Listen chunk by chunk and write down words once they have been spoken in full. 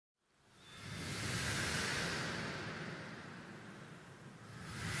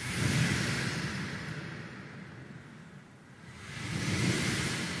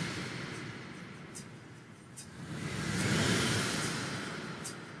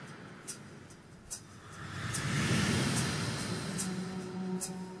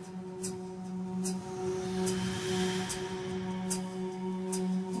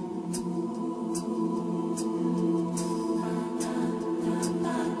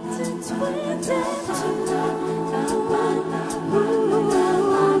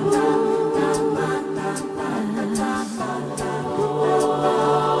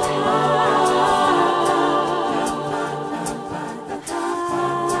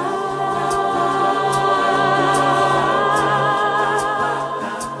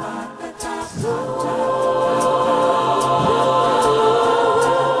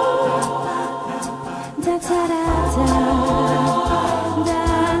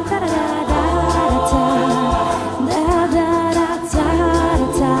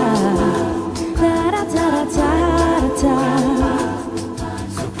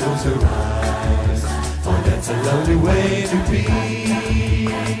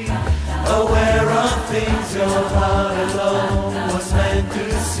aware of things your heart alone was meant to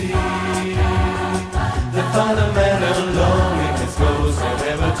see. The fundamental loneliness goes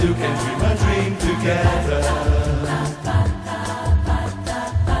wherever two can dream a dream together.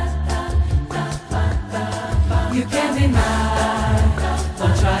 You can't deny,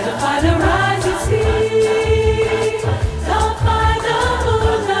 don't try to find a rising sea. Don't find the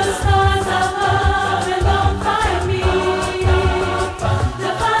moon, the stars above, and don't find me.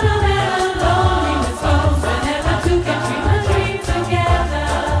 The fundamental loneliness goes whenever two can dream a dream together.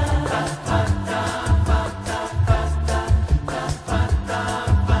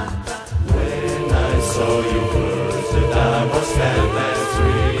 When I saw you first, that I was felt as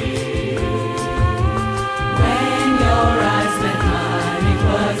free. When your eyes met mine, it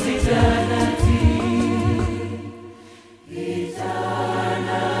was eternity. Eternity.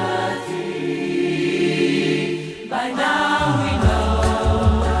 By now we know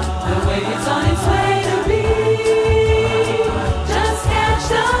the wave is on its way to be. Just catch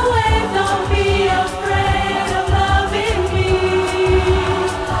the wave, don't be afraid of loving me.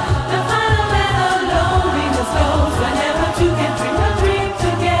 The fundamental loneliness goes whenever two can dream a dream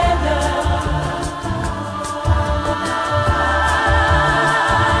together.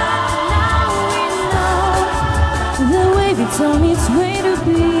 The wave it's on its way to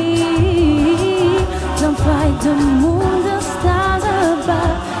be. Don't fight the moon, the stars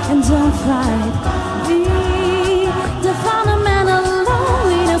above, and don't fight me. The fundamental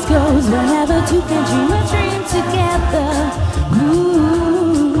loneliness goes whenever two can dream a dream together.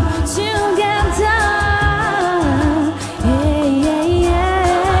 Ooh, together. Yeah, yeah, yeah.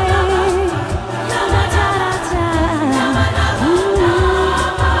 Da-da-da-da. Ooh,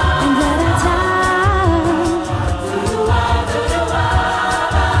 and da-da-da.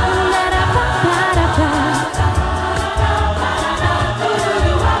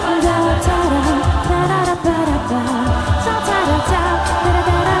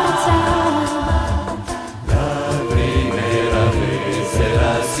 La primeira vez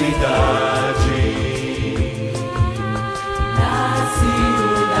será a cidade. Na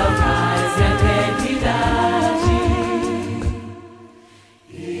segunda mais a eternidade.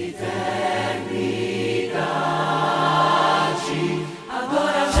 Eternidade.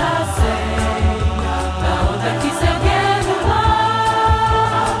 Agora já sei da onda que segue no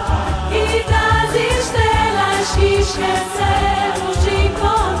mar e das estrelas que esquecem.